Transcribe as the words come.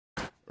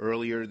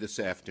Earlier this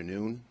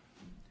afternoon,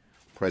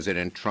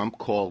 President Trump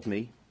called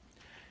me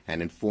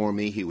and informed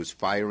me he was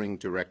firing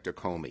Director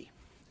Comey.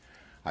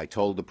 I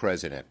told the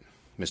President,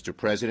 Mr.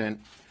 President,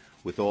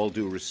 with all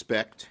due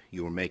respect,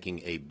 you are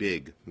making a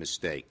big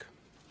mistake.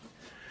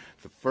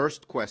 The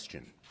first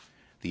question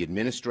the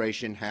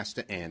administration has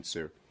to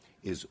answer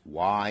is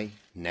why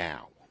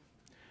now?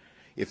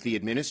 If the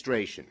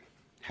administration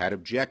had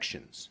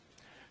objections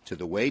to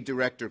the way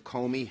Director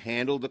Comey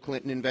handled the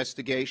Clinton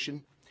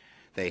investigation,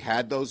 they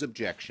had those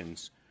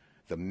objections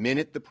the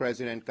minute the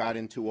President got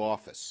into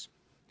office.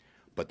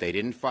 But they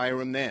didn't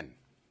fire him then.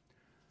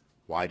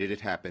 Why did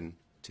it happen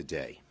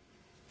today?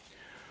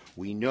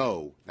 We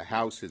know the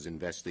House is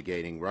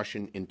investigating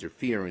Russian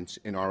interference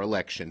in our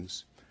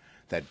elections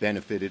that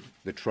benefited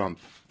the Trump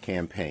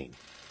campaign.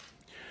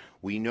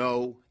 We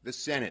know the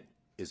Senate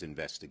is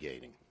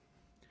investigating.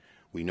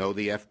 We know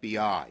the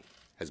FBI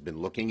has been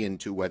looking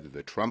into whether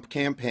the Trump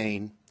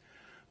campaign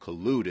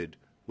colluded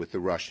with the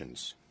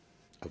Russians,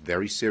 a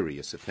very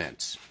serious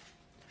offense.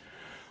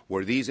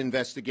 Were these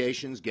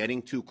investigations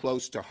getting too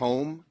close to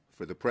home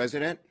for the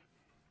President?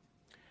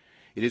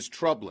 It is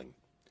troubling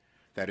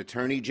that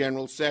Attorney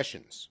General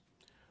Sessions,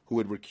 who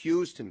had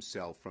recused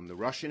himself from the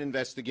Russian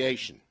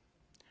investigation,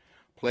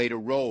 played a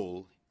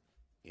role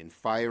in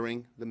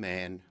firing the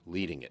man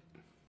leading it.